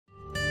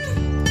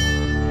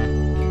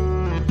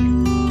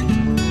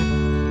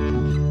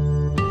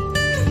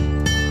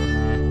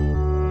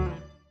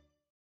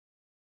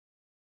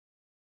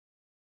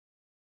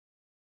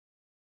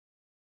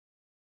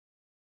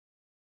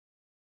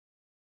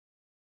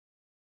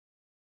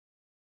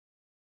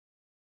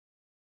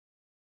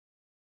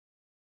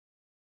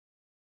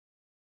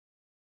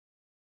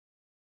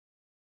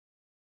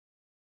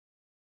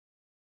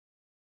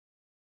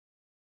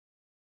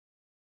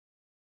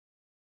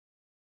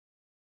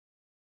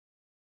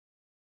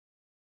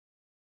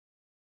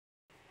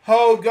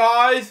Hello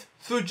guys,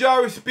 so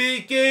Jerry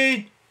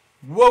speaking.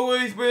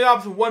 Welcome to the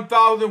episode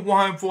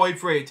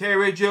 1143. Today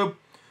Richard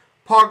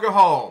Parker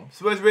home.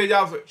 So let's read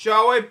out,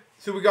 shall we?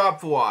 So we got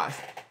for us.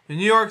 The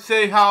New York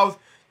City house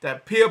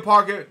that Peter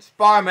Parker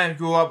Spider-Man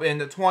grew up in,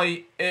 the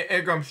 20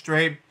 Ingram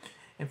Street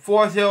in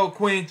Forest Hill,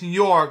 Queens, New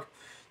York.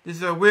 This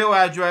is a real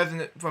address,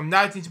 and from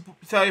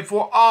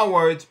 1974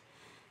 onwards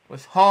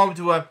was home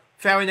to a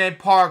family named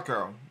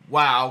Parker.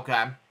 Wow,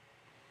 okay.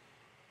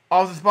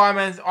 Also,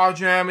 Spider-Man's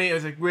arch-enemy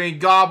is a Green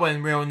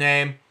Goblin real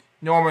name,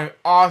 Norman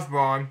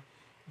Osborn.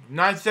 From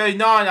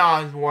 1979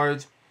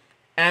 onwards,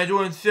 Andrew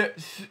and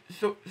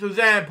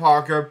Suzanne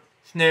Parker's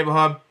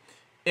neighborhood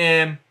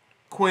in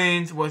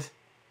Queens was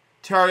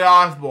Terry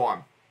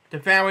Osborn. The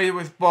family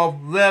was both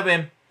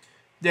living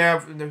there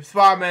when the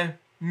Spider-Man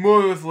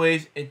movie was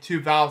released in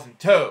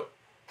 2002. So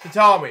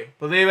tell me,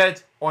 believe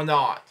it or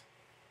not.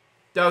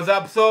 That was the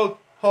episode.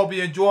 Hope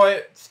you enjoy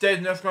it. Stay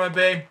tuned, that's going to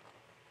be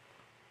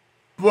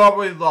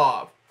Brotherly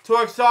Love. Till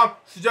next time,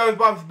 so Joe's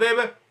Bob's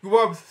Baby. Good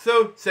work,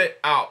 soon. Say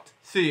out.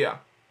 See ya.